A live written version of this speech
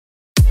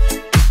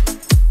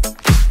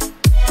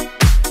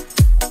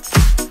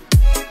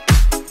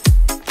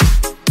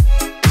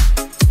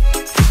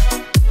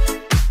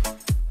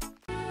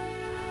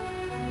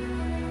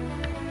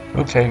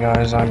Okay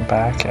guys, I'm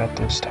back at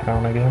this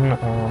town again.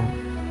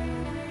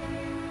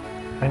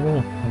 I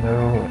don't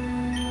know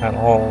at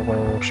all where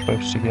we're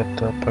supposed to get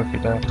the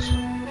Pokédex.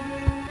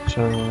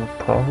 So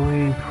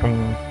probably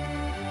from...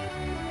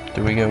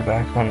 Do we go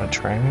back on the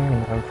train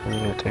and hopefully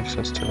it takes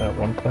us to that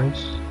one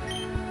place?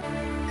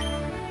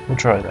 We'll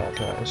try that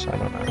guys, I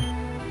don't know.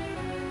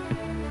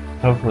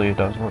 Hopefully it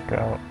does work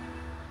out.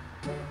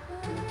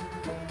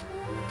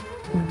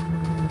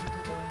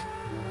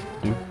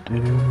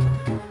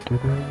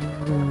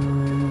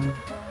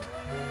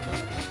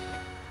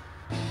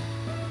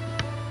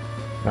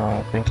 No,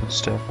 I think it's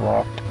still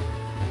blocked.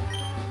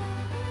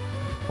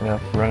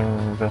 Yep, running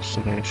an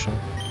investigation.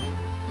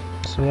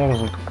 So that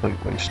was a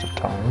complete waste of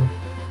time.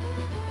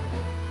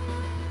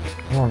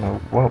 I don't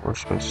know what we're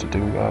supposed to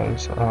do,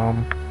 guys. I'll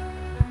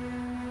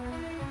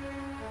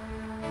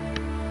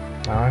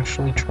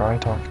actually try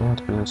talking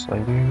to this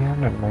lady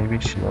again, and maybe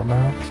she'll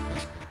know.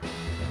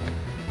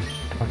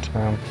 But,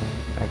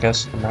 I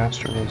guess the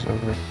master was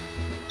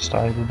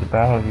overstated the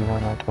value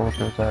when I told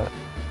her that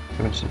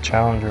it was a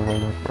challenger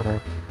waiting for her.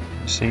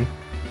 You see,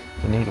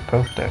 you need a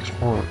Pokédex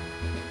for it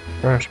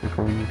first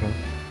before you can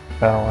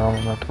battle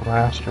elemental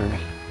masters.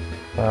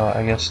 Well,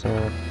 I guess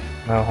there's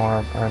no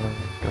harm earning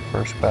your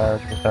first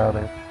badge without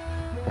a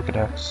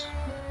Pokédex.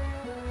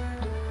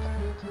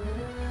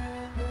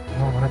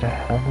 Well, where the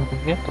hell did we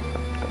get the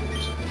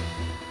Pokédex?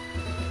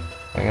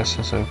 I guess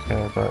it's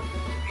okay, but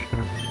should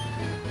have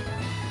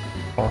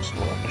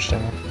possible to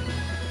understand.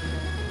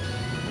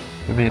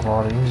 It'd be a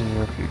lot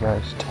easier if you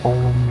guys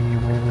told me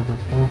where the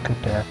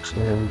Pokédex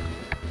is.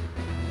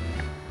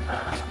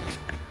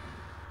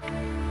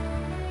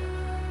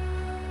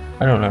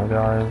 I don't know,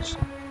 guys.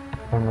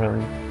 I'm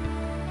really...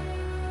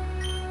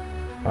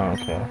 Oh,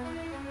 okay.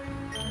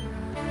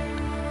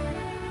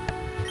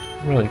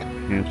 I'm really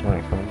confused when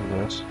it comes to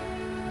this.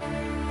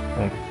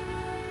 Like...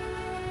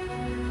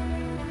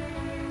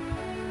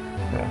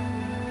 Yeah.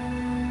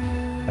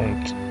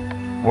 Like,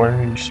 where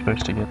are you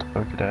supposed to get the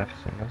Pokédex?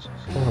 This is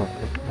a little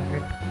bit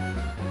weird.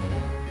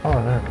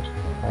 Oh, there it is.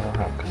 I don't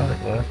have cut it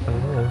yet, but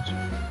it is.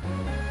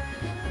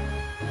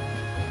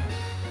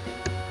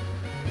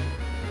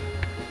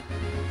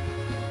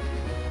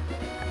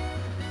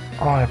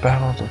 Oh, I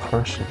battled the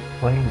first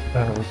lane,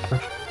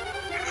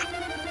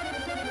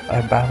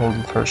 I battled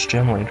the first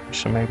gym leader,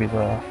 so maybe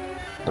the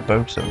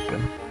boat's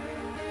open.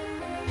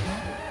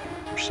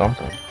 Or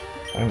something.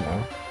 I don't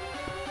know.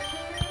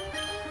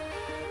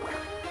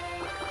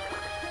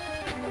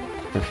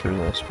 Get through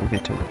this, we'll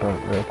get to the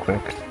boat real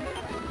quick.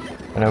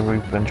 I know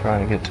we've been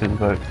trying to get to the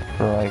boat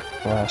for like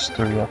the last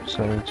 3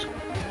 episodes.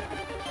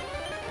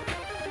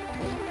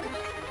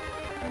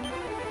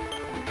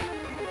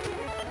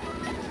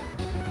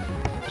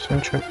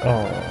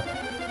 Oh,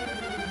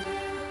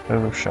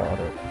 overshot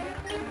it.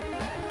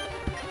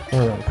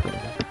 We're okay.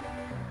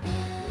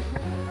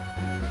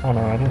 Oh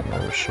no, I didn't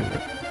overshoot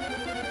it.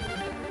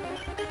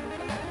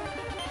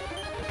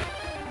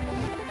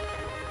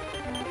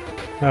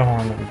 No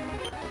harm in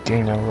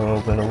gaining a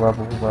little bit of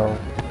level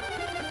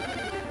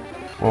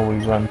while we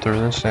run through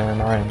this,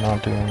 and I am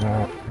not doing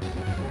that.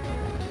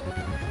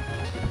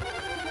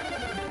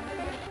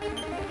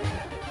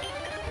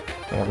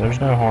 Yeah, there's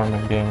no harm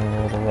in gaining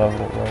a little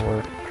level while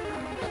we're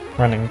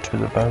running to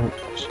the boat,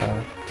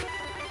 so...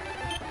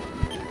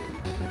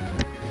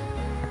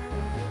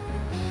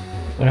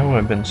 I know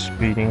I've been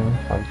speeding,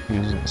 like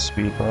using the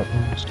speed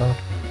button and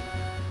stuff,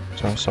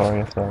 so I'm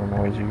sorry if that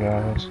annoys you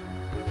guys.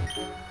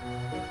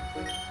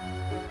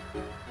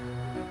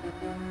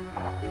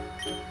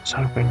 It's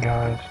open,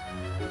 guys.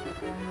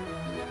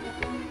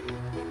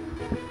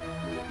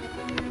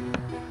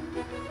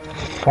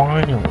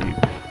 Finally!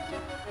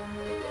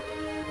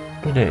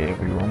 Good day,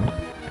 everyone.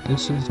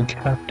 This is the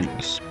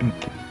captain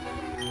speaking.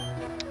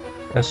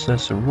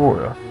 SS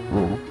Aurora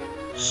will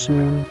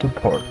soon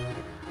depart.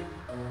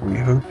 We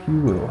hope you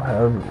will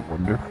have a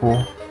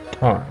wonderful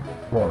time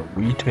while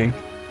we take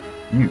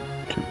you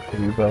to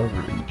Heva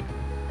Region,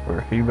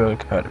 or Heva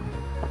Academy.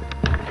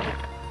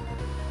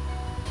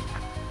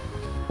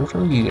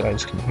 Hopefully you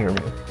guys can hear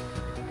me.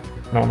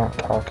 No, I'm not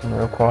talking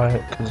real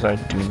quiet because I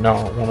do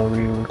not want to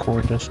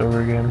re-record this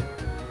over again.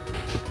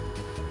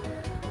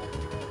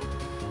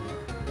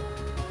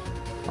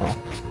 Oh,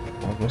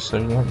 I guess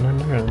there's nothing in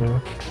there,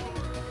 though.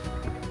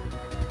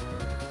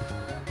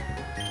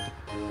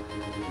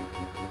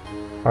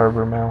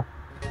 Harbor Mail.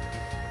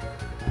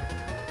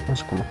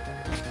 That's cool.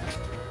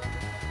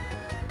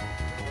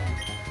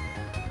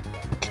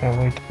 Can't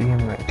wait to be in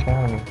the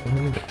academy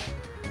either.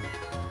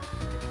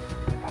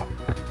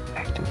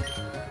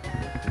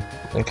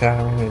 The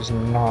academy is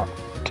not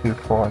too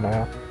far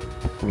now.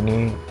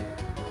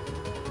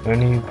 No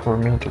need for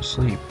me to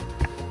sleep.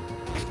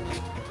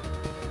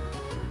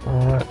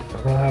 What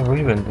have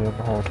we been doing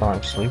the whole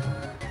time? Sleeping?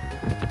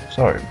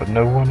 Sorry, but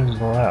no one is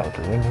allowed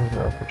to enter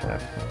the upper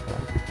deck.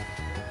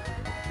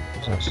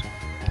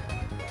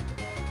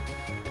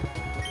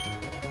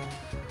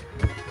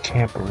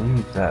 Can't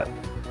believe that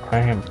I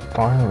am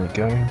finally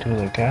going to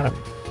the academy.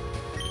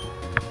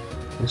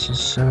 This is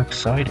so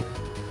exciting.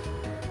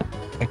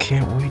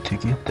 can't wait to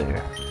get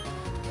there.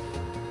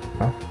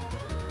 Huh?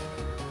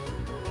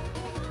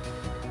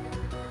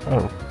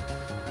 Oh.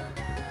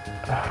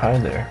 Hi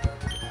there.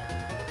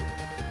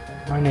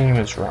 My name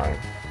is Ryan.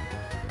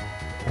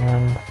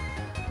 And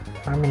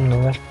I'm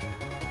an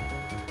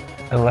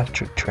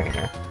electric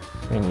trainer.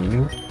 And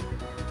you?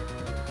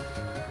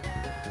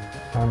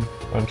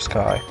 I'm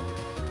Sky.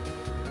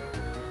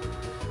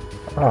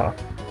 Ah,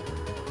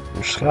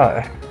 you're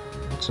Sky.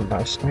 That's a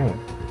nice name.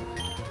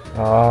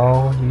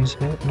 Oh, he's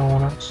hitting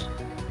on us.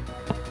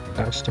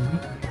 Nice to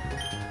meet you.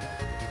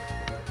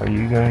 Are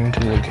you going to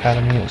the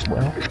academy as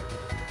well?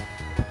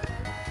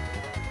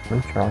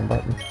 Oops, wrong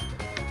button.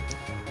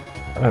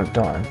 Oh,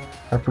 darn.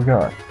 I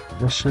forgot.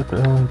 This ship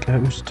only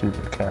goes to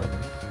the academy.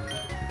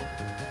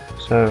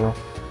 So,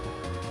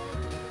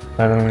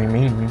 that only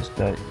means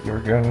that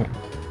you're going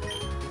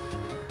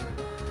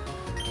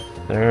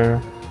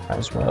there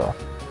as well.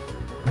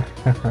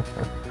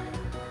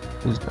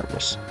 He's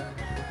nervous.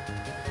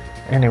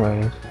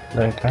 Anyway,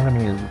 the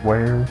academy is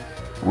where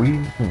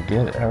we can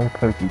get our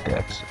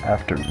Pokédex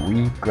after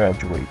we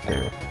graduate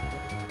there.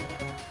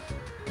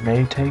 It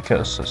may take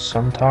us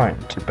some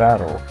time to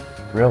battle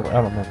real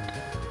element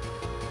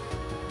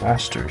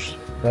masters,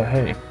 but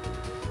hey,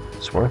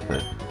 it's worth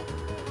it.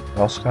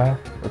 Well, Sky,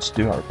 let's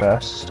do our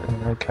best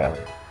in the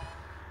academy.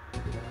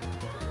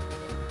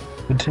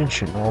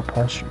 Attention all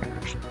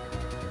passengers.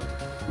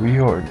 We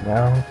are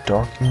now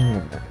docking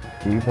in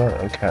Ava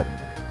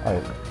Academy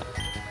Island.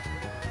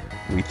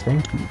 We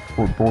thank you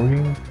for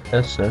boarding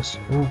SS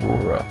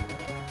Aurora.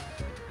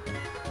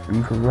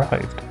 We've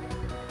arrived.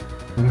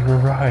 We've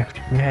arrived,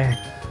 yay!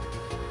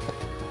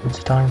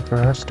 It's time for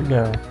us to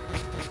go.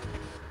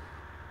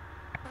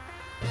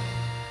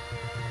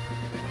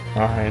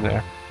 Oh, hey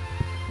there.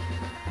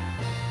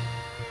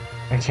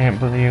 I can't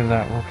believe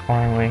that we're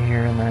finally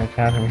here in the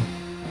academy.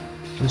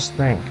 Just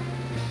think,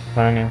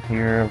 finding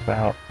here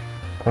about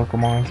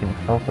Pokemon can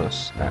help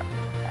us know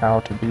how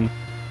to be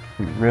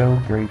a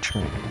real great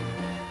trainer.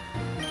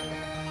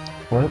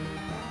 What?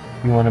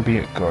 You want to be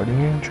a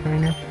Guardian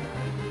trainer?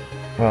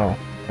 Well,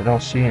 I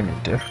don't see any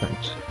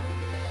difference.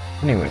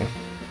 Anyway,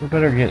 we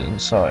better get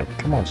inside.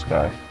 Come on,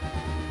 Sky.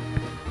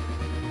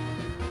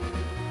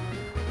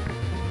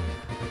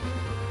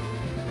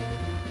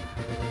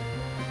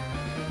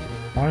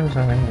 Why is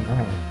that hanging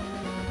out?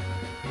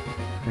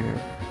 Here.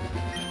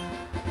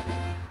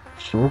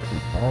 Sword of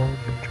knowledge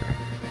and training.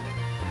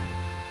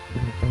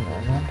 Anything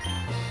around?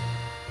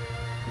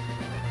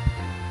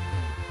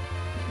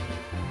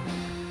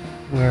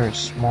 Very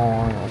small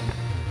island.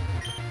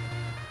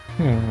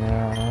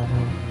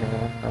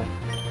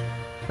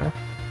 Okay.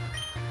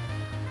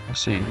 I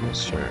see, yes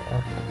sir.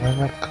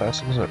 Academic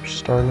classes are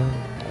starting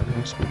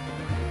this week.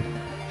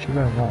 She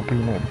better not be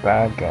no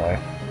bad guy.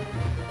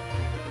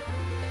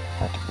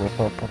 Have to whip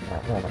up on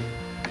that woman.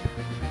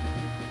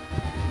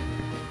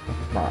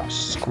 My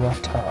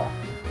squatta.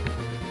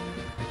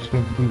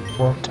 Should be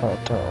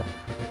watata.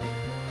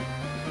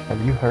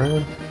 Have you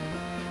heard?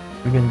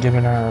 We've been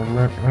given our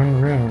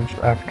own rooms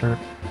after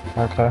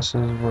our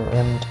classes were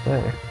in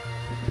today.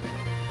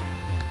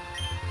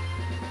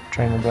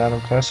 Training battle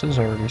classes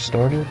already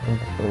started in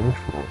the third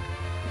floor.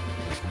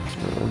 So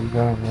where are we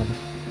going then?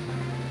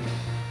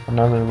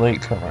 Another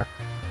latecomer.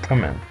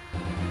 Come in.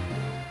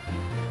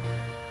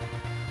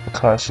 The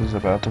class is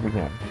about to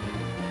begin.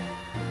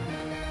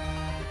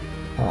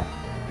 Oh.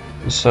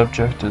 The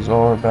subject is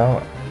all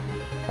about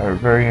our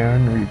very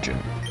own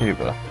region,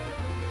 Ava.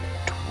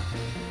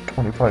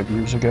 25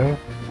 years ago,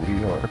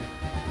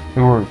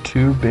 we were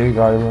two big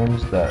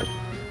islands that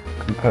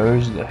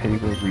composed the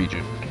Ava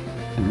region,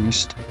 the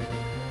East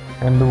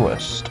and the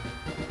West.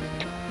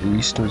 The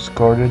East was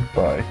guarded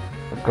by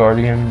a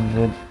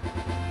guardian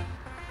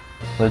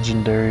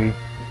legendary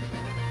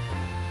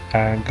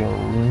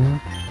Agaloon,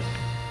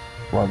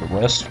 while the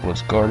West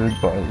was guarded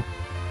by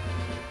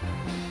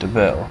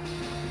Devel,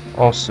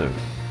 also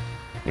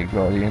a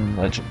guardian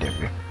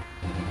legendary.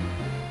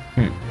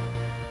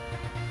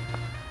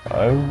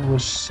 I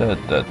was said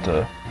that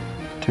the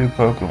two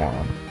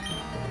Pokemon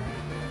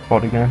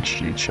fought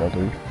against each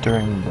other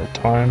during the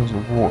times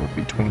of war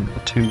between the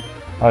two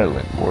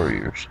island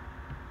warriors.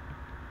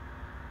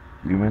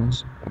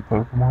 Humans and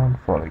Pokemon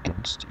fought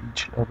against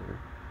each other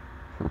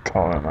for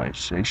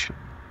colonization.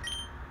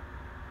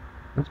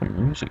 Where'd the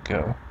music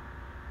go?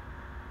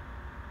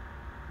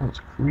 That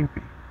was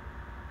creepy.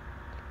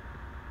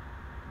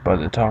 By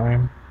the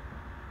time,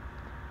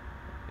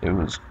 it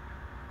was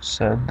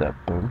said that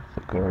both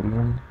the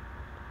Guardian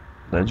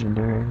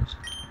legendaries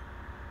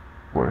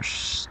were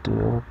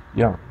still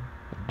young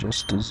and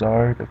just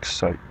desired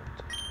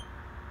excitement.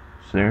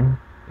 Soon,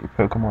 a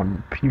Pokemon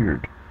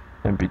appeared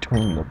in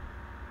between the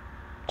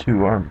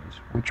two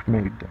armies, which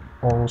made them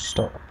all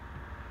stop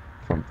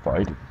from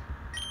fighting.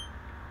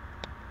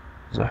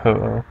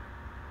 Zaho.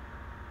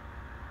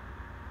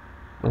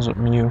 Was it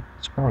Mew?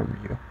 It's probably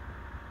Mew.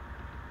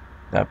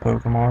 That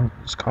Pokemon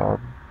is called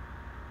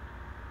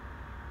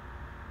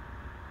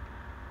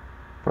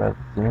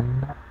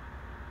Brethren.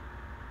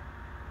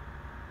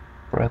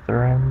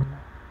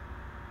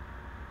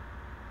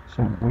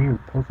 Some weird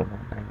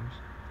Pokemon names.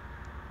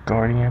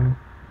 Guardian,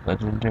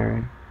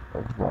 Legendary,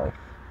 of Life.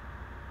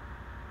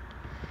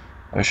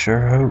 I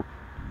sure hope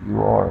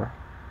you all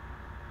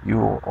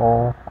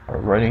are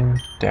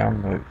writing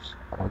down notes.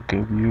 I'll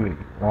give you a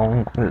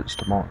long quiz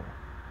tomorrow.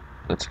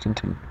 Let's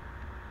continue.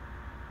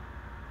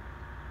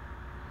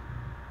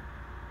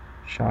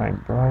 Shine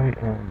bright,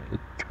 and it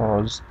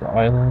caused the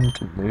island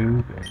to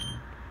move and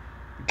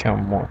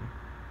become one.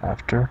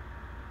 After,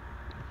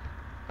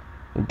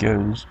 it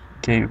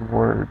gave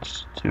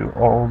words to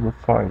all the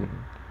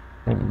fighting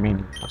and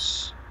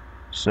meaningless.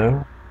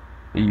 So,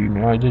 it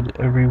united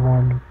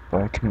everyone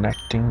by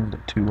connecting the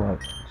two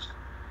islands.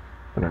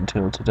 But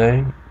until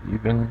today,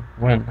 even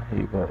when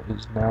Hava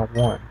is now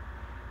one,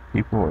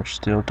 people are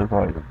still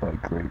divided by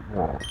great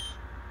walls.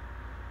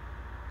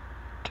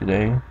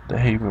 Today, the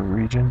Hava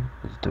region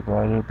is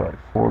divided by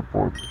 4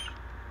 borders: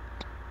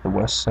 the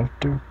West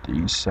Sector, the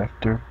East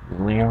Sector,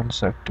 the Leon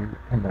Sector,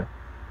 and the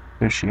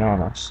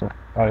Oceania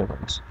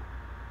Islands.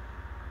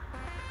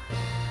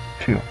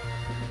 Phew.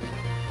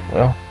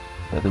 Well,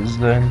 that is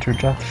the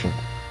introduction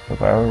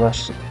of our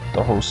lesson.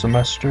 The whole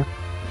semester,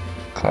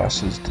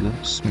 class is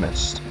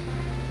dismissed.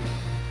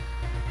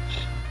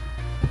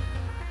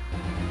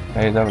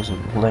 Hey, that was a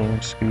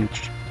lame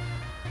speech.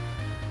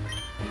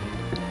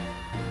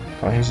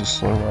 Oh, he's a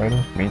slow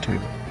rider? Me too.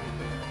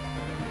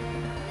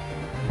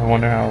 I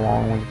wonder how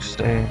long we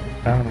stay in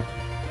the county.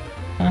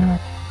 I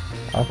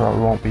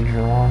probably won't be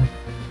here long.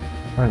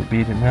 I'm going to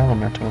beat an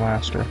elemental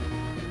master.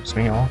 It's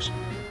me also.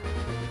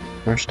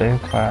 First day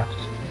of class.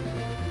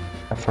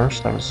 At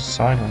first I was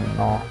silent and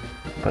all,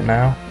 but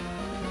now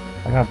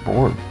I got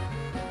bored.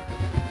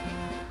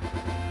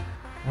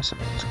 That's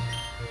amazing.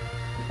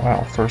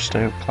 Wow, first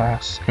day of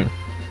class.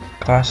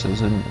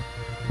 Classes, and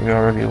we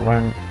already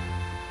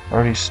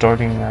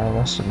starting our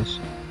lessons.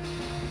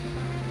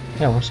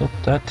 Yeah, what's up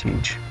with that,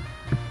 Teach?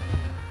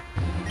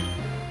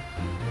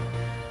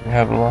 We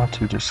have a lot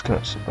to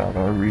discuss about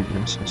our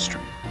region's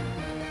history.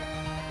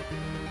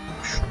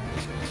 It's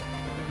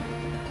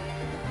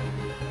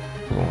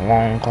a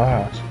long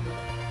class.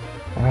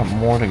 I got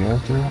more to go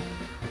through.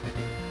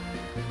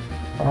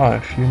 Oh, a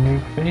few new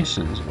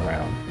faces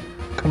around.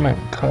 Come in,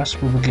 class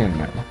will begin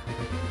now.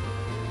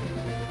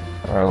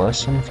 Our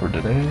lesson for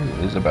today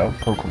is about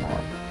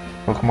Pokemon.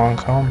 Pokemon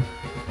come?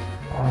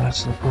 Oh,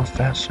 that's the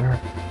professor.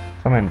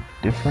 Come in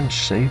different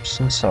shapes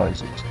and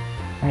sizes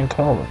and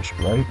colors,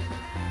 right?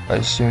 I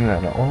assume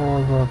that all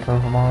of our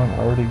Pokemon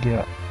already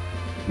get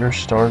your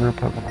starter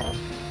Pokemon.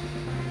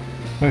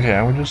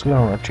 Okay, we're just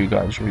gonna let you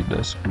guys read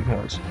this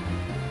because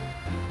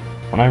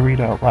when I read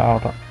out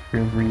loud,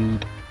 you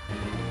read.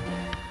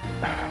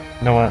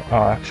 You know what?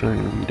 I'll actually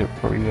read it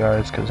for you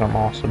guys because I'm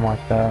awesome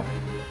like that.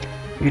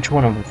 Each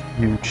one of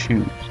you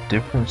choose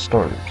different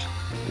starters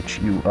which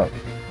you like.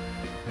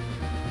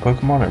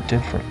 Pokemon are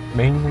different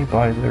mainly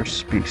by their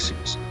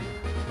species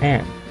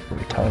and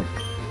their type.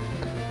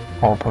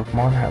 All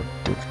Pokemon have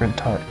different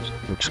types,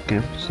 which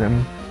gives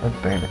them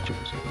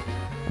advantages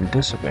and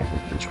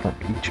disadvantages from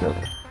each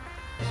other.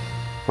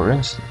 For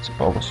instance,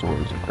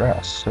 Bulbasaur is a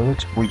grass, so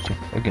it's weak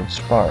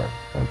against fire,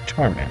 like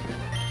Charmander,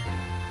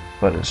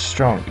 but is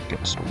strong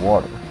against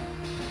water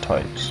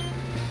types,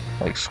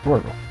 like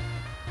Squirtle.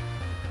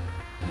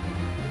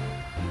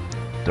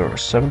 There are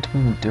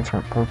 17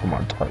 different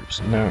Pokemon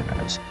types known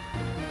as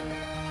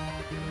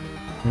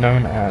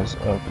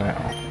of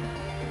now.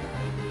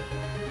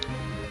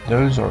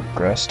 Those are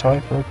grass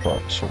type like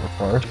Bulbasaur,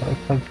 fire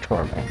type like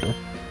Charmander,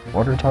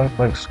 water type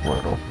like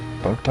Squirtle,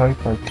 bug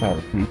type like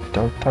Caterpie,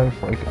 dark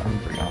type like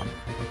Umbreon,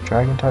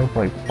 dragon type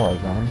like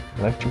Porygon,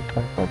 electric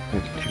type like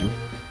Pikachu,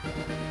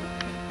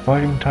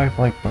 fighting type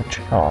like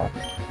Machop,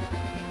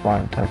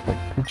 flying type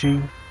like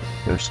Pidgey,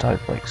 ghost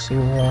type like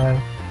Sableye,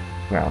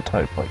 ground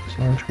type like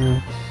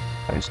Sandshrew,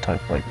 ice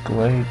type like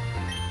Glade,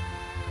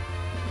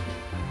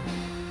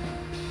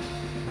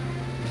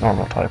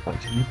 normal type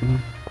like Eevee,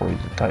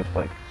 poison type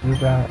like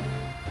Zubat,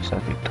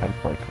 psychic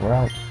type like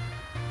Route,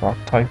 rock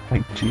type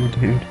like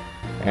Geodude,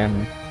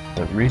 and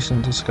the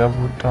recent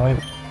discovered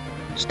type,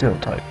 steel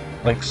type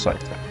like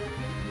Scyther.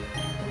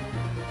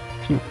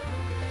 Phew.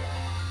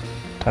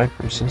 Type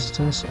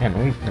resistance and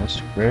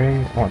weakness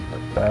vary on the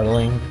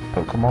battling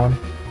Pokemon.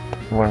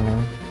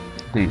 Learning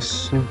these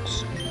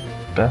suits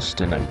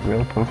best in a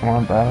real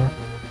Pokemon battle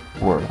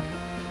were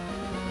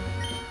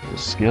the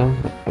skills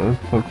of both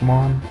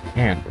Pokemon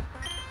and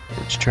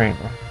its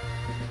trainer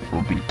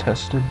will be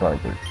tested by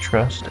their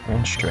trust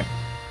and strength.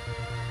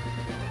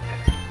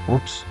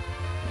 Whoops.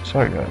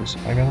 Sorry guys,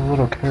 I got a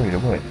little carried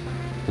away.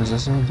 This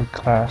isn't the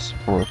class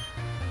for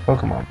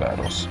Pokemon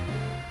battles.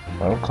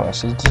 Well,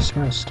 class is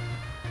dismissed.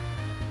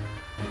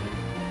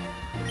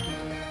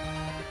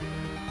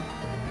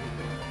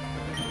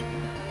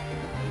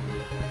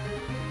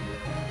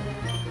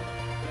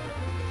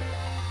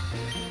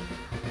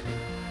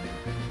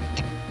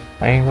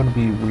 I ain't gonna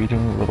be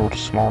reading little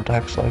small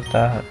text like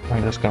that.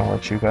 I'm just gonna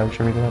let you guys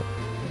read it.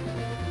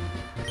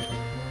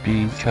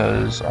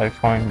 Because I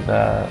find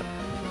that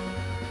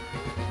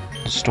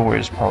the story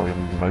is probably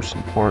the most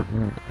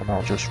important, and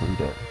I'll just read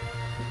it.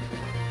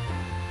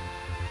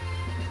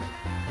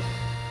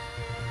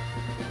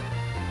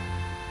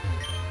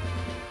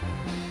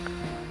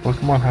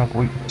 Pokemon have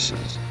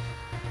weaknesses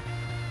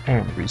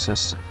and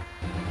resistance,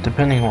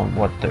 depending on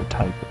what their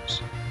type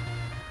is.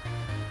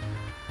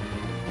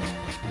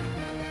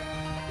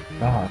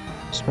 God,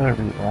 this better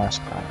be the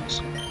last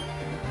class.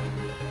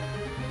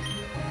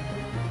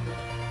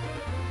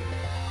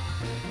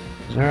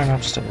 Is there enough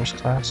upstairs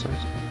classes?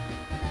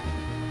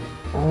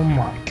 Oh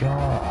my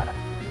god.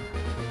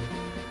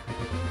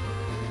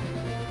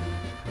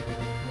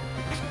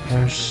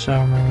 There's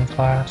so many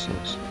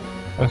classes.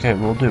 Okay,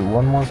 we'll do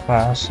one more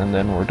class and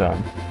then we're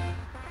done.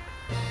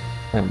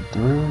 And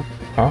through,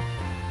 huh?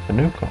 The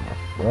newcomer.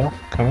 Well,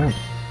 come in.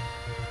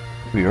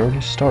 We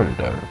already started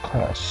our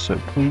class, so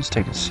please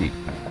take a seat,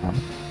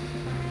 madam.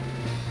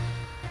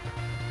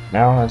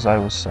 Now, as I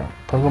was saying,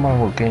 Pokemon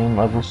will gain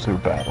levels through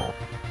battle.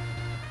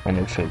 And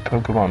if a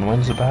Pokemon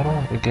wins a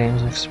battle, it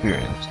gains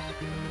experience.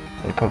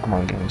 A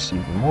Pokemon gains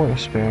even more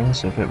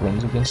experience if it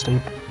wins against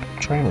a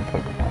trainer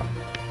Pokemon.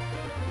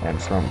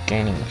 And from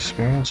gaining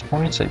experience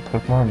points, a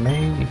Pokemon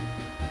may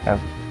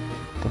have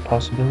the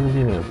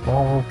possibility to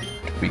evolve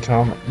to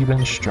become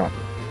even stronger.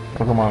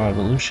 Pokemon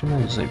evolution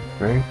is a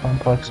very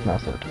complex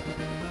method.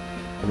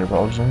 The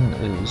evolution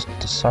is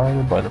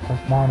decided by the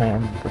Pokemon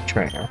and the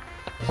trainer.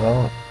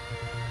 Well,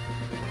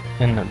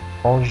 in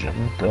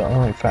evolution, the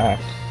only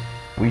fact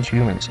we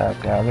humans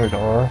have gathered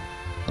are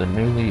the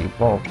newly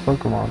evolved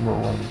Pokemon will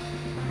win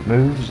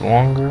moves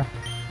longer,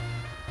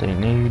 they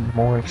need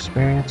more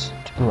experience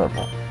to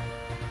level.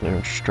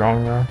 They're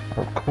stronger,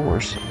 of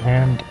course,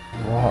 and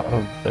a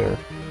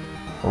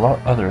lot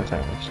other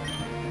things.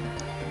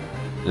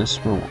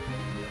 This will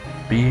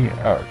be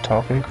our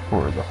topic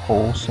for the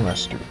whole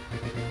semester.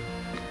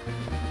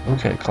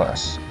 Okay,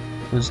 class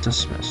is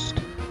dismissed.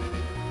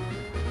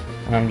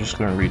 And I'm just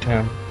gonna read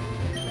him.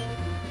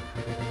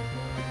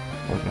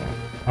 Okay,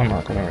 I'm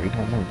not gonna read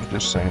him, I'm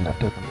just saying that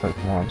different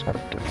Pokemons have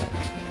different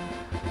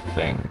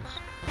things.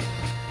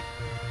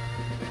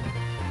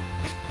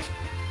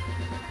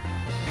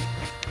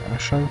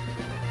 Actually,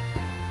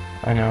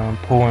 I know I'm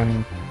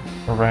pulling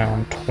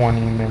around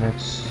 20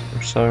 minutes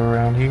or so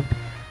around here,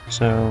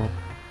 so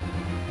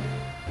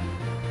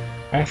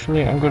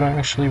actually I'm gonna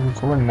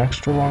record an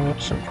extra long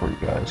episode for you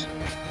guys,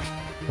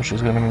 which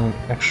is gonna mean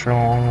extra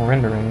long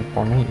rendering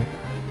for me.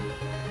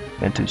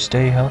 And to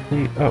stay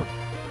healthy, oh,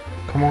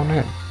 come on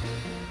in,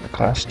 the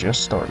class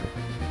just started.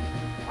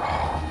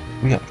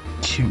 We got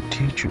a cute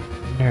teacher,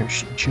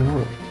 Nurse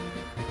Joy.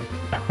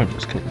 I'm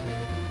just kidding.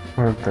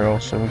 We're a girl,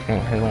 so we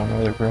can't hit on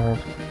other girls.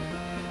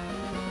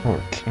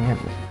 Or can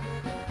we?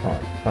 Oh,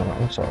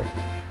 I'm sorry.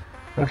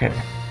 Okay,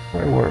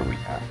 where were we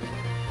at?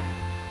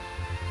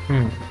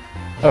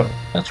 Oh,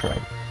 that's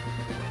right.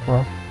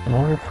 Well, in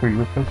order for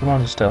your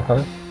Pokemon to stay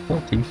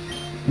healthy,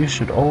 you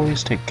should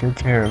always take good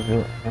care of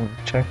it and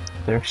check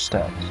their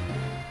stats.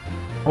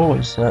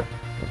 Always let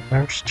the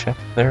nurse check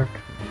their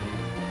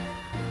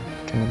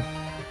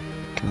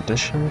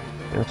condition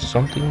if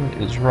something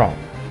is wrong,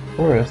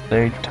 or if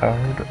they're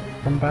tired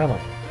from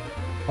battling.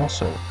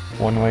 Also,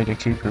 one way to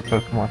keep your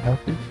Pokemon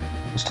healthy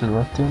is to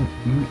let them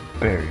eat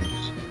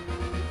berries.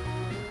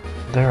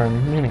 There are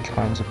many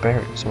kinds of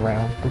berries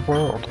around the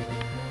world,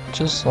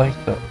 just like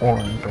the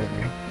orange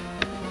berry.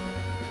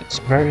 It's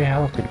very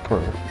healthy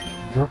for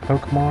your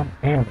Pokemon,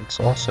 and it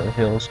also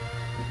heals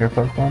your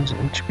Pokemon's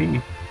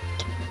HP.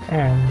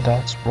 And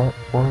that's what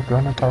we're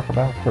going to talk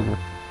about for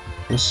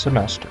this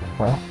semester.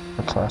 Well,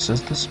 the class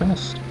is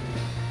dismissed.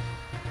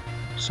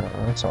 So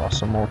that's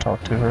awesome. We'll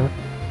talk to her.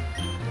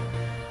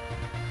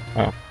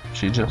 Oh,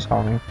 she just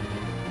saw me.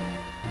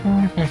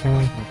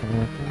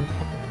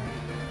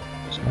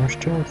 So there's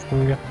two for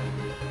you.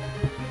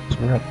 So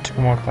we got 2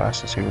 more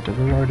classes here. Did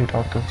we already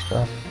talk to this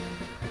guy?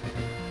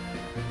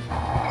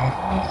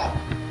 Oh,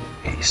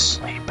 he's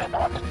sleeping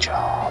on the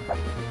job.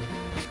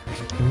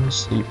 He's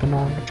sleeping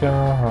on the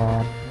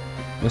job.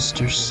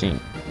 Mr. C.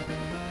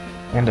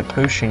 And a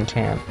potion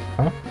can.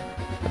 Huh?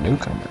 A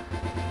newcomer.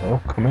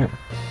 Well, come in.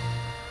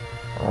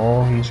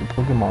 Oh, he's a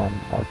Pokemon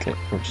market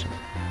person.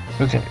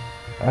 Okay,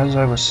 as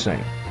I was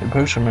saying, a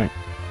potion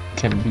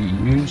can be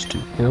used to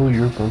heal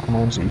your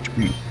Pokemon's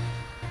HP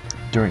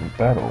during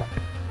battle.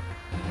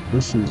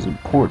 This is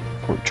important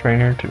for a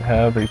trainer to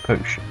have a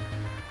potion.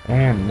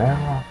 And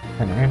now,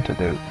 an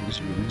antidote is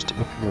used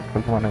if your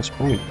Pokemon is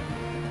poisoned.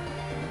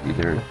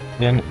 Either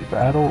in a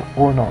battle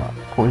or not,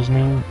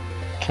 poisoning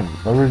can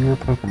lower your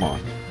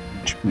Pokemon's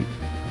HP.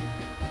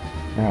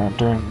 Now,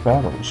 during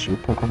battles, your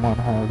Pokemon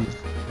has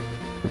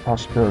the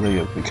possibility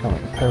of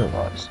becoming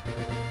paralyzed.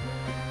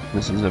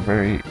 This is a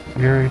very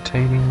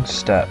irritating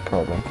stat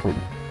problem for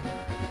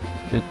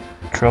you. It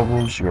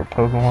troubles your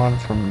Pokemon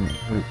from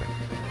moving.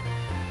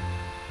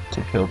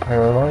 To heal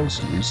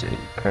paralyzed, use a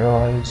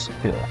paralyzed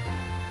heal.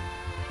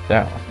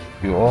 Now,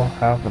 you all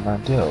have an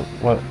idea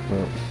of what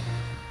will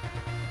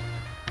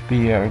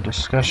be our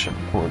discussion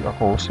for the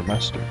whole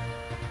semester.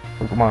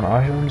 Pokemon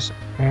items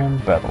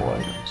and battle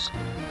items.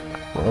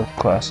 Well,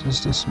 class is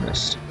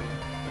dismissed.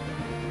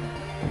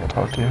 I'm gonna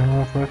talk to him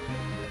real quick.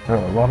 There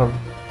are a lot of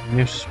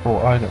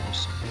useful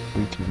items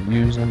we can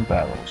use in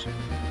battles.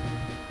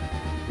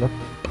 Yep.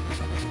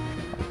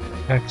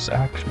 X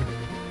action.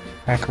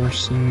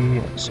 accuracy,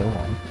 and so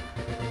on.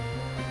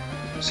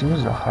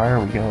 Seems the higher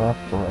we go up,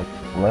 the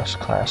less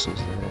classes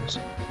there is.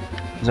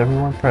 Is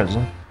everyone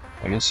present?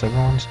 I guess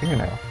everyone's here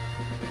now.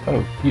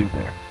 Oh, you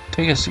there.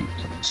 Take a seat,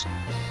 please.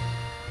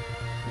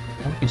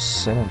 Don't be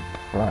sit in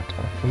front.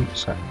 I hate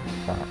sitting in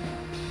front.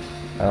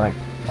 I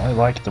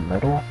like the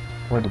middle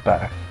or the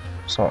back.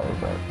 Sorry,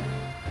 but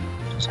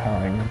just how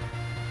I am.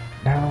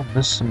 Now,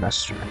 this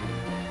semester,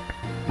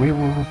 we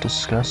will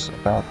discuss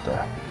about the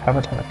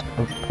habitat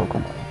of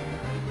Pokemon.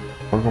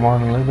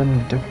 Pokemon live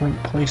in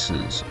different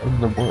places of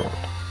the world.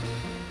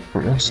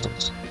 For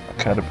instance, a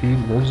Caterpie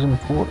lives in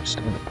forest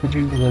and a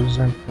Pidgey lives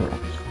in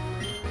hills.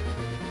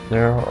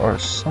 There are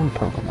some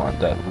Pokemon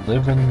that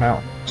live in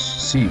mountains,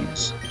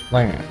 seas,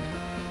 land.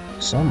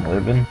 Some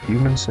live in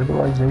human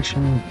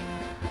civilization,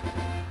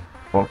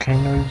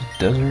 volcanoes,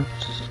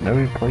 deserts,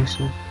 snowy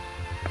places.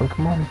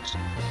 Pokemon's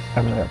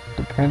habitat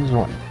depends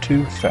on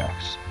two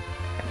facts.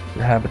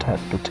 Their habitat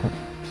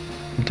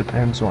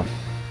depends on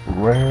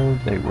where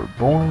they were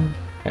born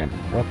and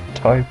what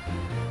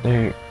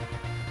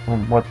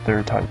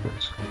their type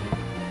is.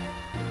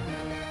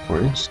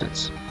 For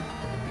instance,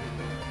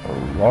 a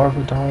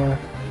Larvitar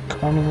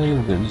commonly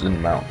lives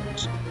in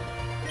mountains,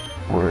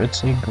 where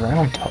it's a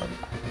ground type.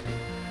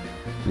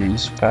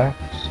 These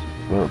facts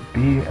will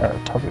be our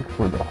topic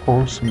for the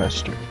whole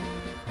semester.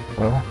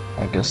 Well,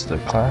 I guess the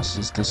class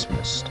is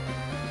dismissed.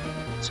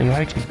 See,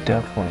 I could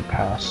definitely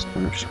pass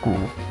through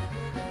school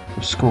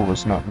if school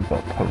was nothing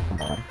but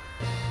Pokemon.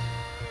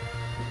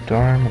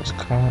 Dorm is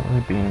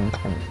currently being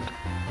cleaned.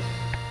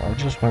 I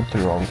just went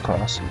through all the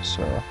classes,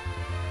 so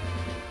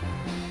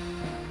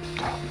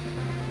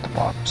the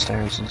bottom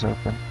stairs is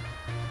open.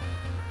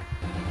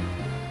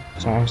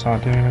 Someone's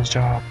not doing his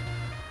job.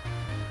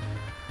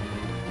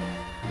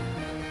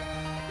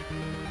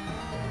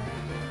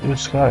 Dude,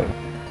 Sky,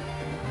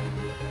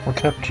 what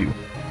kept you?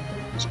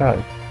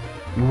 Sky,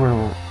 you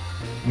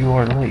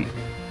are late.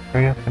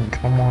 Hurry up and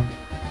come on.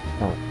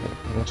 Oh,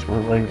 yes,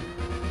 we're late.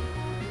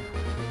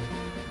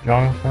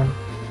 Jonathan?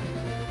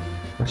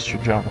 Mr.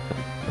 Jonathan.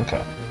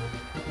 Okay.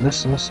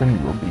 This lesson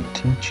will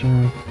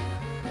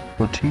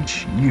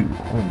teach you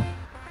on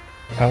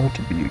how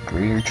to be a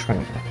greater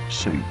trainer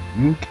so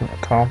you can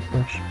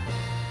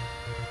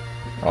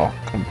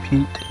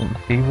compete in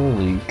Halo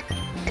League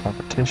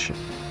competition.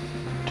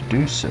 To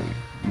do so,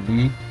 you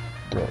need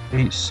the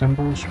 8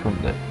 symbols from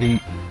the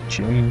 8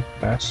 Gym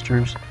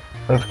Masters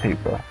of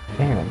Halo,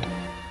 and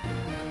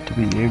to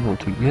be able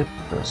to get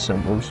the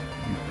symbols,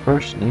 you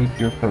first need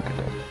your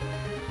Pokédex.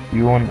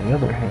 You, on the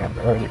other hand,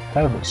 already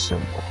have a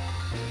symbol,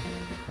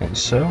 and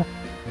so,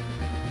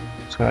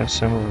 Sky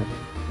symbol.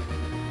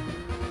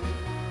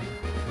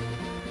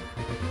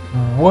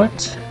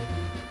 What?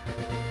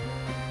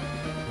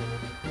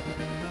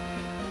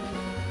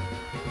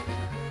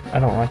 I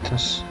don't like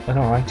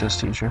this,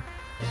 teacher.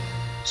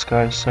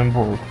 Sky's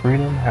symbol of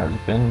freedom has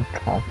been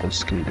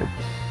confiscated.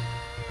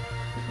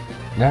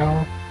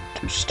 Now,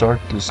 to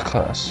start this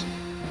class,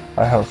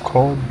 I have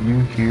called you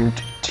here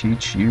to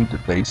teach you the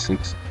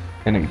basics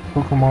in a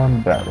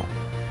Pokemon battle.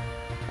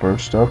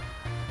 First up,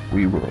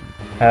 we will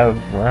have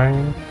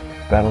Ryan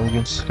battle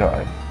against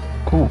Sky.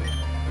 Cool.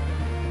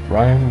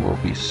 Ryan will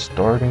be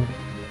standing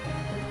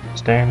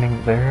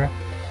there.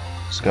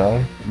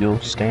 Sky, you'll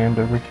stand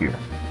over here.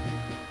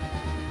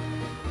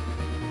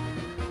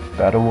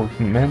 Battle will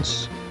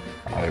commence.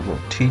 I will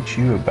teach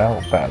you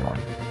about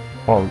battling.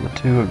 While the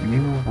two of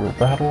you will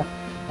battle,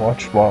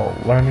 watch while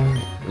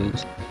learning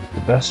is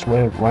the best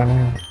way of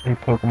learning a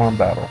Pokemon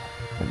battle.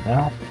 And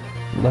now,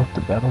 let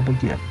the battle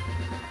begin.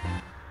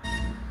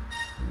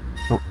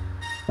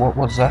 What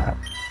was that?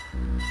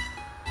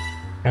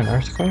 An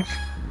earthquake?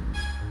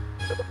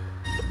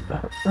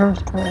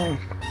 Earthquake!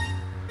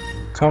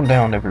 Calm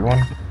down,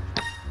 everyone.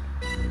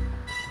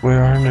 We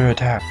are under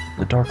attack.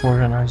 The Dark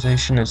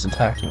Organization is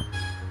attacking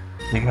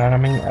the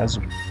Academy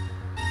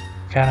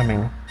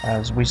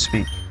as we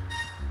speak.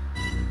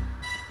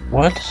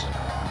 What?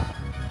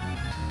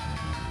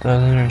 The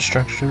other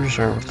instructors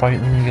are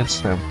fighting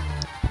against them.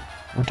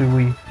 What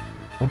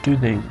do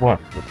they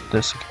want with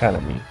this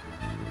academy?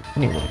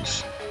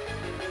 Anyways,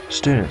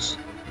 students,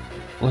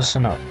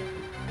 listen up.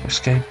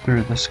 Escape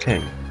through this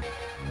cave.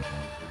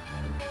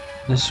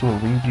 This will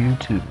lead you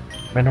to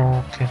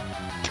Mineral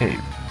Cave.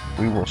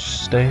 We will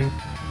stay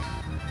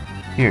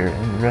here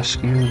and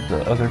rescue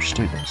the other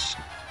students.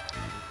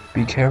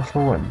 Be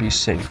careful and be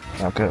safe.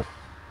 Now go.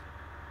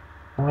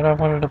 What, I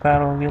wanted to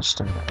battle against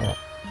him.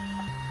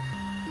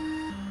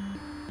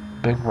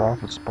 Big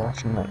rock is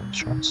blocking the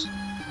entrance.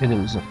 It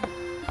is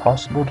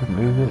impossible to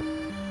move it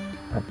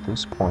at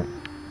this point.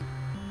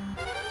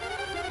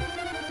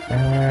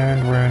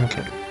 And we're in a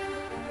cave.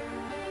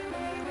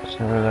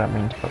 So that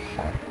means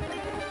Pokemon.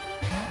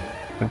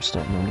 Oops,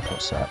 didn't mean to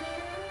press that.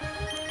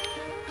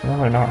 Well,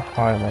 they're not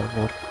high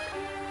leveled.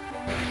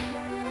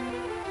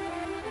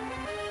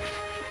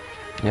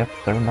 Yep,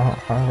 they're not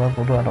high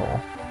leveled at all.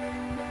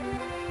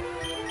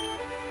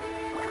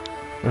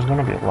 There's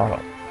gonna be a lot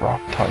of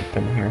rock type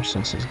in here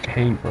since it's a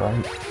cave,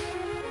 right?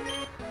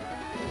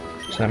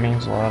 So that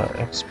means a lot of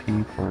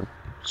XP for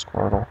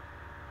Squirtle.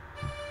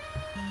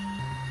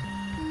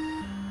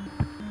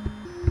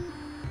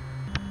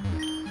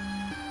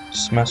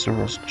 Semester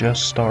was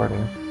just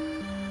starting.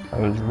 I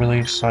was really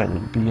excited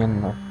to be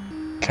in the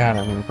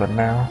academy, but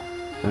now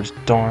those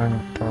darn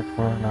dark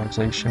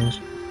organizations,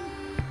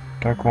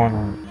 dark one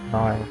and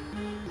I,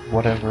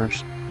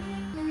 whatever's,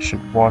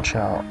 should watch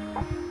out.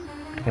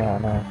 Yeah, I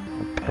know,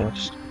 I'm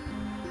pissed.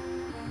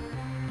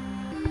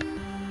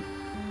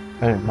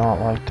 I did not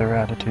like their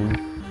attitude.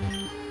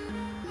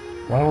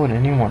 Why would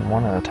anyone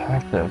want to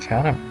attack the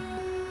academy?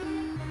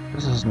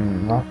 This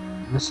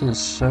is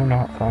so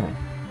not funny.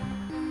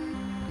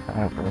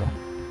 Alright, bro.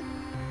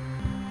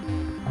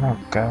 Oh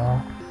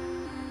god.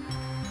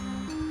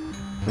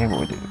 Game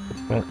Boy dude,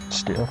 but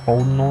still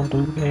holding on to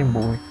the Game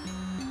Boy.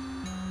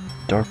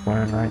 Dark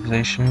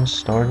organizations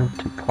started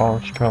to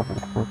cause trouble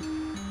for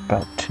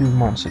about 2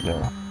 months ago.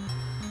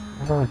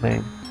 What are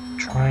they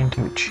trying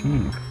to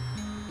achieve?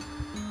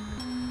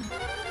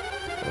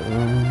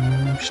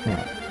 Oh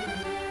snap.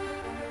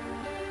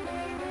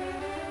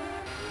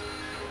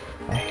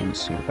 I hate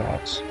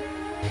Subats.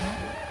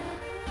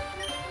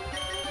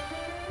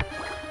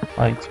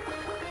 Like,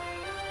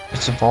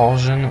 its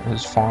evolution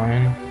is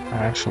fine.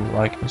 I actually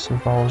like this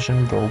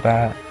evolution,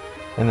 Golbat,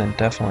 and then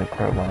definitely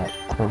Crobat.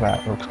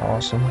 Crobat looks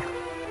awesome.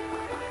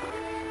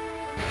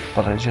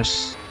 But I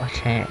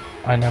can't.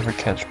 I never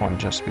catch one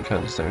just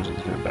because there's a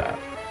Zubat.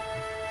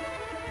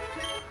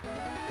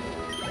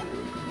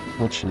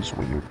 Which is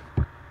weird,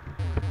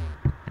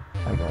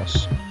 I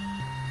guess.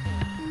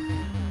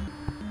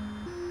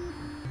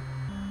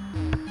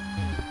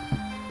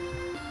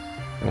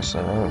 I guess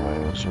that other way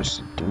was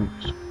just the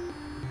Dukes.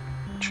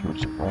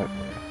 Choose the right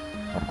way.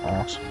 I'm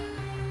awesome.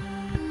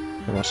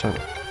 I'm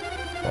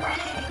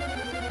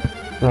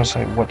gonna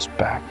say what's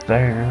back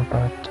there,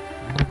 but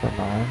never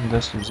mind.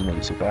 This is an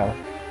easy battle.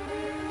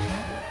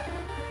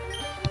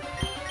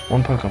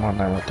 One Pokemon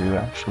that I do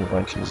actually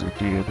like is a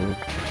Geodude.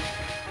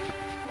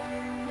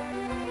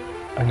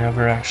 I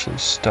never actually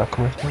stuck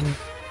with him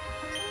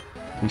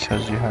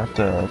because you have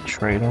to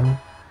trade him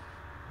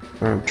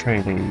or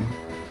trade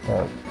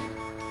a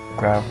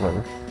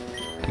Graveler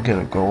to get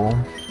a goal.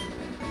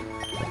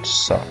 It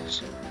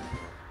sucks.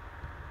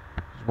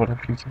 What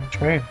if you can't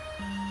trade?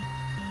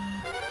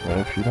 What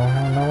if you don't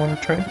have no one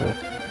to trade with?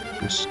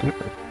 You're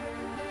stupid.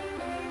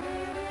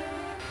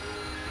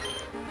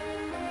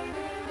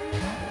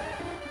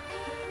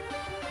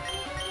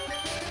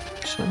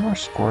 So our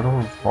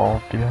Squirtle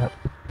evolved yet?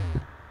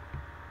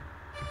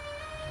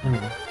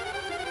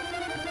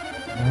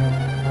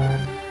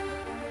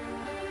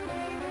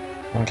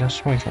 I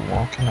guess we can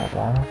walk in that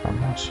water. I'm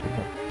not sure.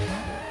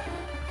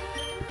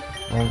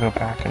 I'm gonna go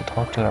back and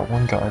talk to that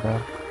one guy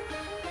though.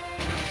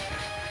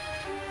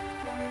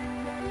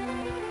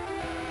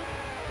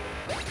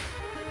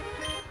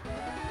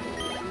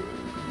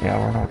 Yeah,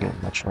 we're not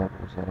getting much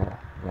levels at all.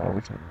 Yeah,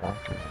 we can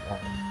walk in the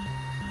water.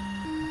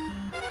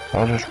 So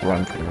I'll just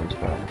run from these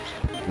battles.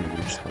 Be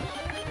useless.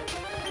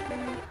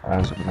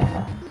 As of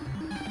now.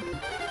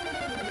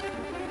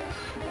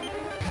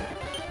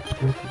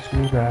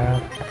 Too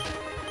bad.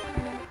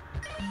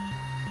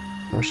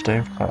 First day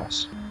of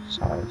class.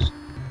 Size.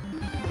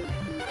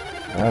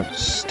 That's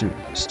stupid,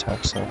 this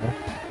text level.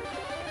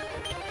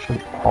 Should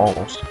have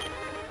paused.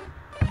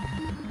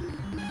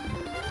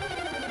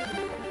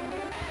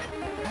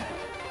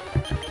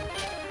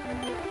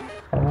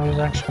 I was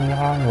actually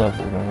high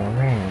level when I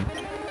ran.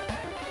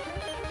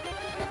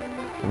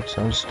 I'm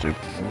so stupid.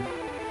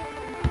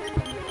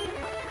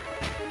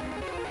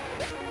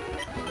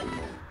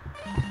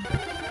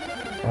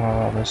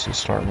 Oh, this is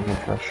starting to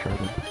get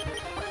frustrating.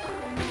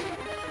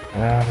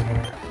 Get out of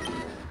here.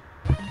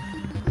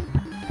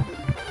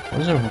 Why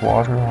is there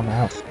water on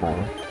that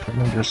floor?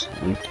 Couldn't it just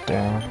leak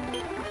down?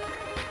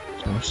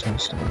 There's no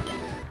sense to it.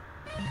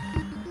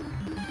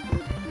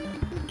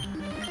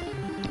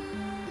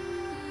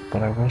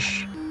 But I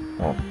wish...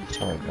 Oh,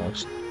 sorry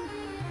guys.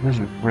 It is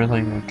really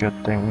a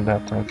good thing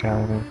that the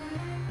academy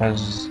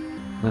has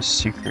this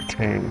secret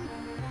cave.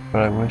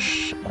 But I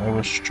wish I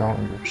was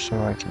stronger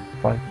so I can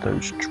fight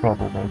those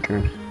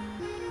troublemakers.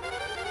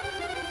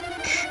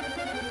 Shh.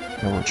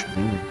 I know what you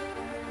mean.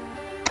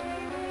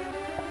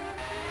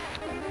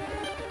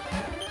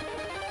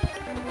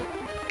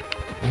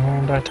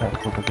 And I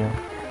tackled again.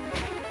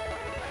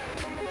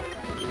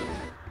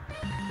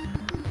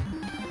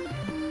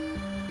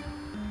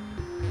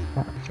 Oh,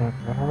 I can't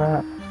get out of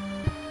that.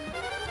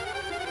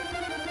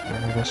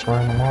 And I guess we're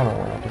in the model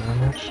world, doing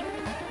this.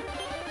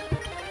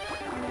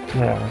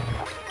 Yeah.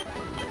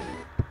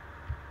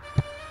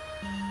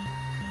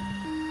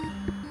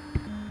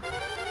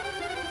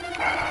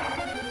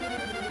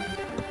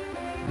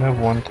 You know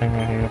one thing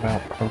I hate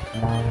about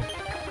Pokemon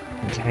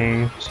and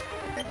caves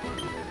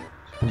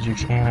is you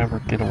can't ever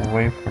get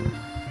away from them,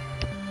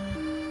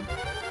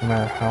 no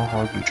matter how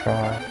hard you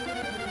try.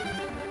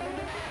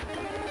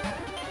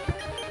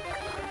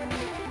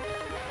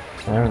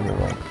 They're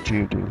like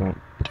Geodude and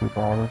too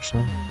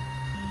bothersome.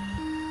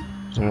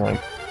 They're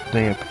like,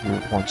 they appear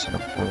once in a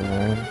blue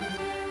moon.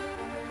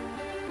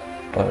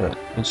 But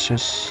it's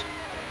just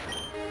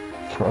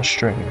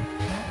frustrating.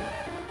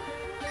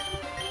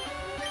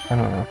 I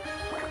don't know.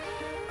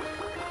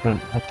 But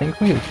I think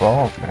we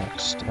evolve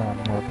next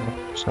level,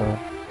 so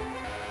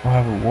we'll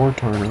have a war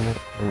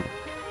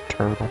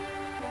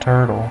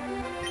turtle,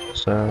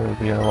 so it'll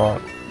be a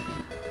lot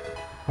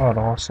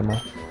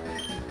awesomer.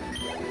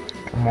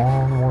 Come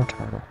on, war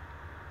turtle.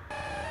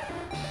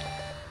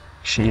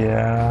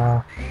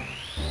 Yeah.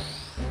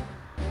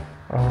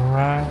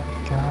 Alright,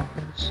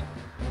 guys.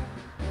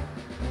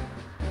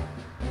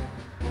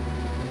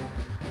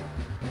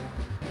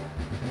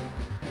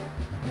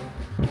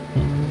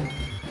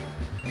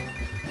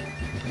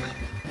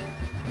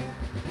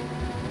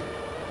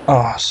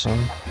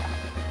 Awesome.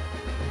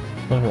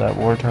 Look at that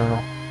war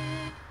turtle.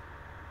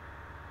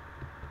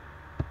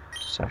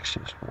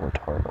 Sexiest war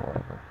turtle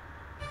ever.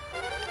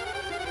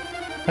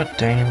 God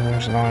damn,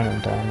 there's an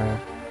item down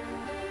there.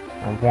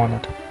 I want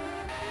it.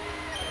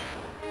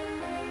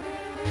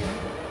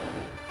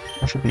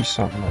 There should be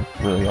something like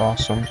really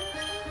awesome.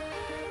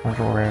 Like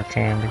a rare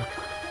candy.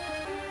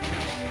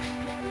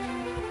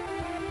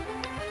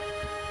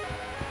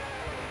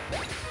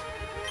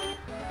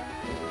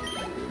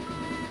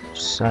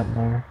 Just sitting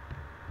there.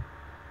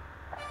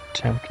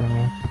 Tempting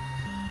me.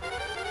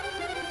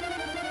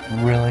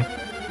 Really?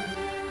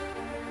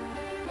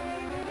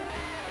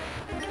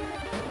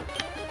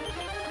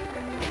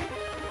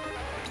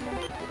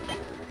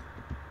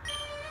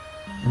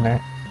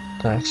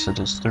 The exit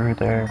is through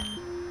there.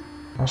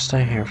 I'll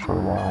stay here for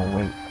a while and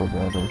wait for the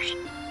others.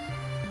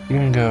 You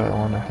can go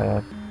on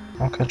ahead.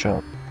 I'll catch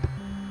up.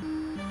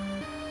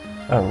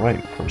 Oh,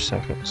 wait for a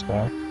second,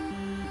 Sky.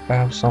 I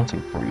have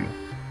something for you.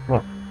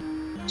 Look,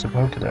 it's a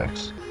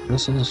Pokedex.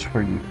 This is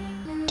for you.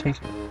 Take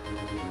it.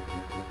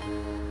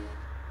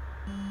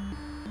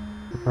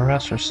 The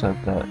professor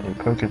said that a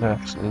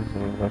Pokedex is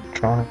an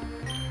electronic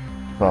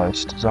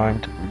device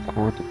designed to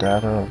record the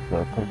data of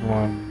the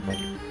Pokemon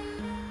lake.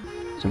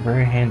 It's a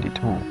very handy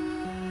tool,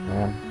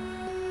 and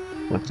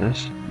with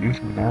this, you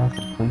can now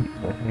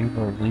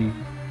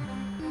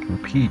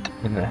compete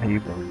in the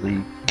Haver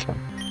League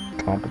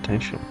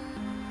competition.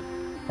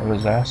 I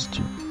was asked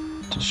to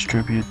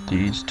distribute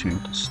these to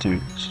the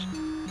students.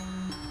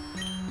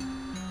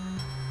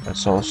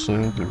 That's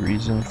also the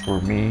reason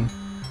for me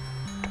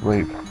to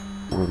wait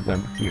for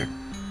them here.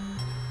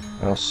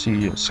 I'll see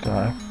you,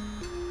 Sky.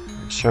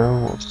 I'm sure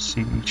we'll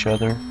see each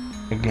other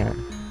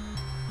again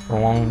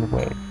along the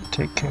way.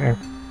 Take care.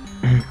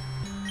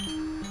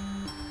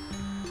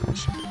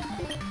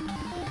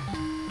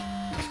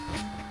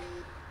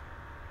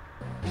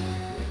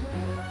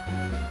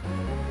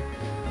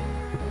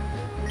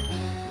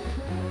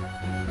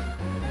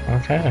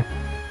 Okay.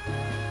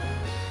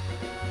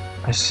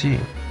 I see.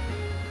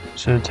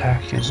 So the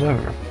attack is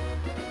over.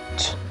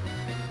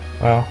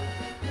 Well,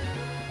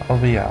 I'll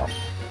be out.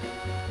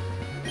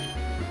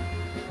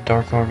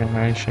 Dark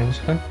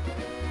organization?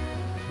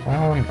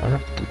 How on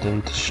earth did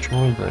they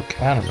destroy the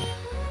academy?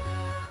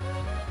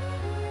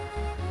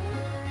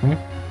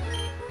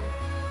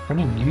 Where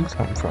did you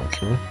come from,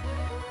 kid?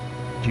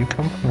 Did you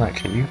come from that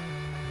cave?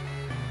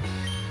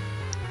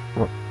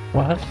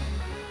 What?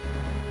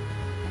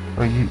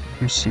 Are you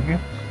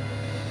serious?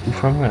 You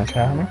from the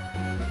academy?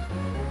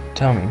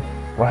 Tell me,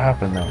 what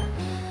happened there?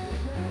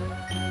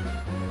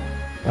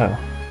 Oh,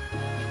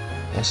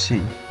 I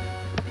see.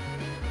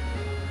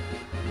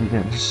 You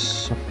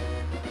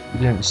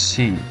didn't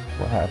see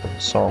what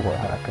happened, saw what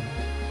happened.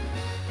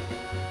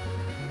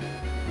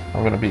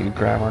 I'm gonna be a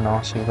grammar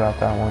Nazi about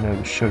that one.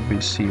 It should be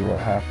see what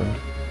happened.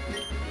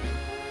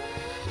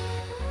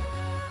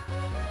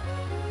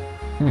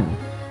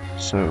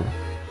 So,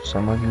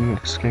 some of you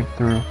escaped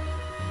through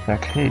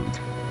that cave.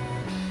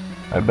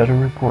 I better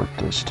report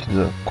this to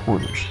the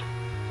quarters.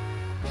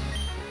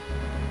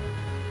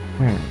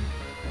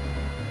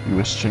 You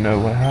wish to know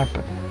what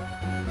happened?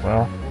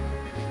 Well,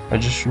 I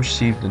just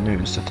received the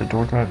news that the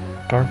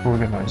Dark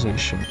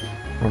Organization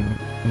were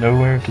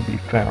nowhere to be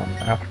found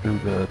after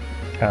the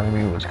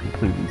academy was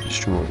completely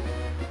destroyed.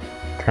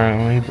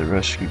 Currently, the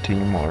rescue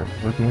team are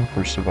looking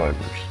for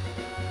survivors.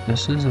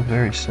 This is a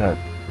very sad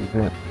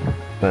event,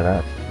 but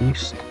at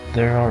least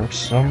there are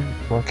some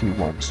lucky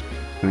ones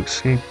who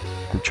escaped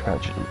the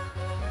tragedy.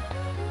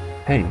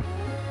 Hey,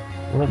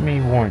 let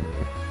me warn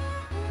you.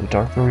 The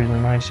Dark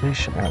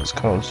Organization has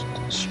caused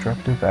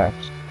destructive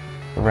acts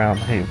around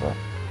Hava.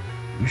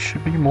 You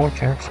should be more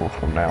careful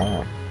from now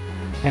on.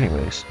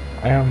 Anyways,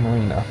 I am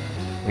Lena,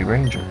 a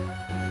ranger.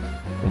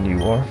 And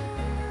you are?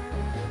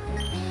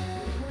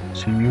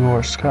 So you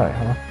are Sky,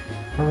 huh?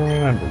 I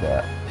remember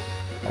that.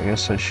 I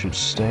guess I should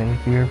stay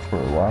here for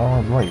a while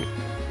and wait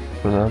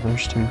for the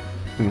others to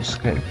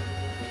escape.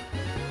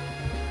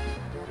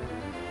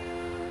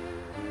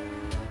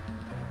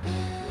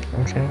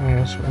 Okay, I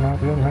guess we're not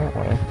going that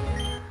way.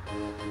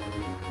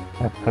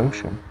 That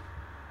potion.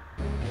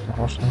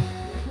 Awesome.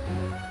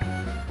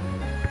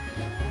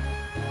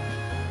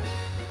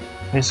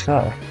 Hey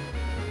Sky,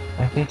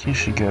 I think you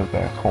should go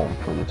back home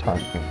for the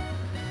time being.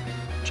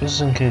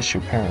 Just in case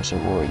your parents are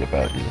worried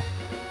about you.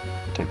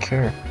 Take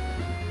care.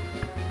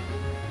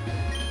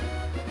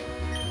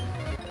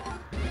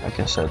 Like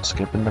I said,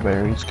 skipping the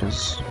berries,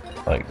 because,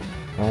 like,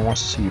 no one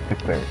wants to see you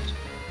pick berries.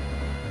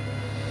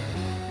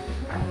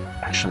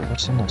 Actually,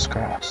 what's in this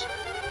grass?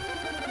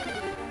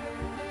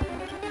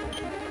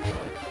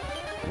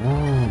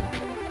 Ooh.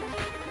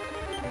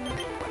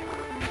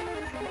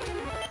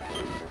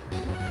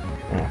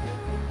 Yeah.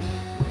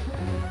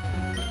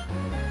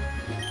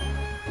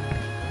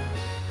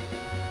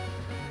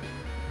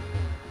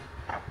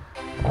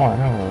 Oh, I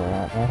know where we're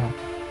at now.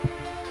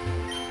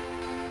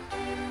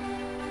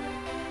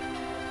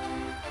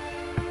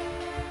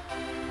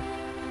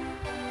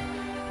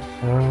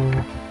 So,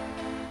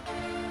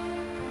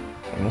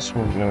 I guess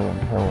we'll go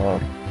and heal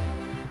up.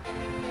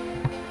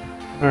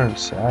 Very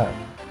sad.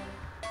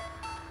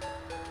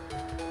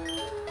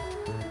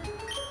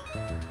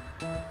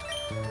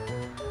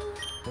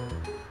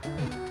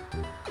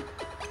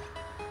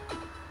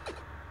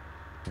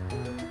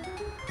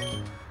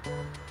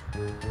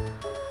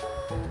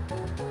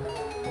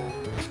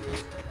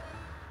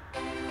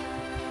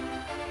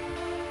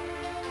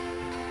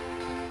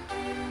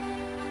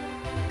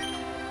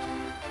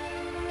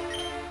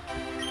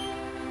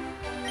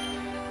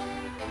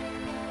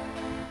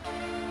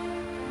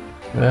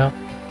 Well,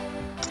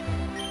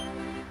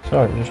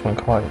 sorry, just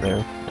went quiet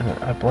there.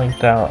 And I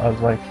blinked out. I was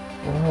like,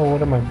 oh,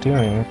 what am I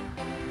doing?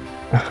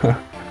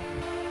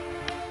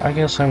 I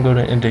guess I'm going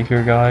to end it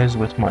here, guys,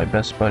 with my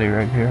best buddy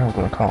right here. I'm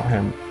going to call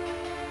him...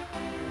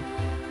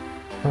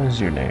 What is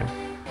your name?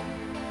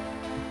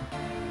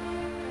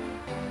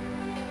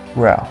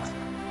 Ralph.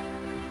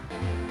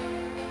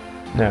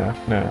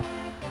 No.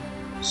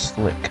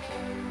 Slick.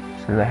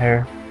 See the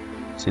hair?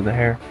 See the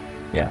hair?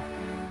 Yeah.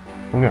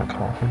 We're going to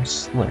call him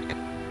Slick.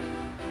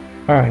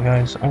 Alright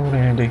guys, I'm going to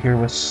end it here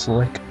with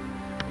Slick.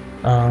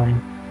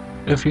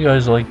 If you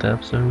guys liked the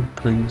episode,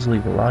 please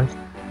leave a like.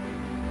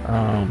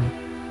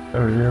 I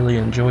really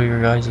enjoy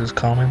your guys'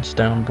 comments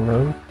down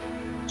below,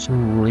 so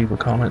leave a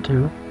comment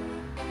too.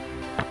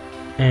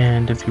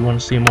 And if you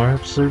want to see more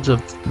episodes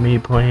of me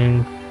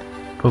playing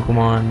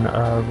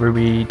Pokemon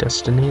Ruby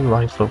Destiny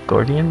Life of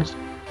Guardians,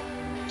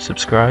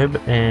 subscribe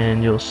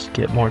and you'll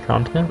get more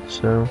content.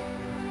 So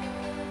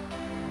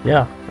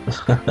yeah.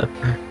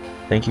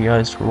 Thank you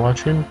guys for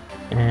watching,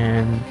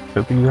 and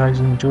hope you guys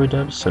enjoyed the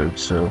episode.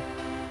 So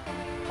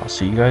I'll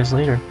see you guys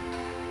later.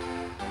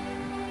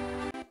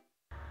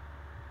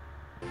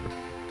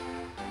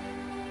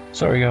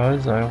 Sorry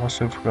guys, I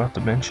also forgot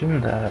to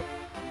mention that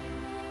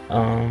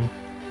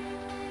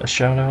a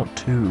shout out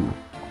to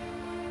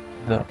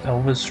the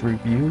Elvis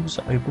Reviews,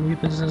 I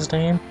believe is his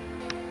name.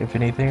 If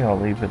anything, I'll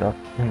leave it up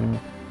in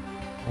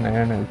an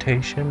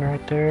annotation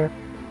right there,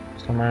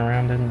 somewhere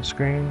around in the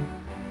screen.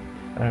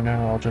 I don't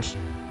know, I'll just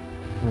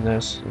do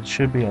this. It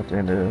should be at the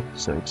end of the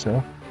episode,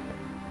 so.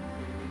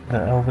 The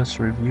Elvis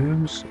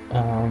Reviews,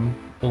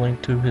 the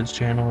link to his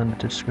channel in the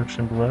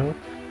description below.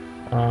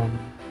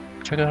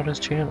 Check out his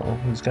channel.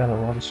 He's got a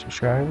lot of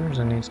subscribers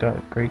and he's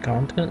got great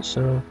content,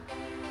 so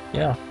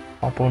yeah,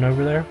 hop on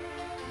over there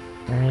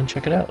and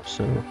check it out.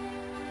 So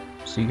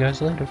see you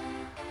guys later.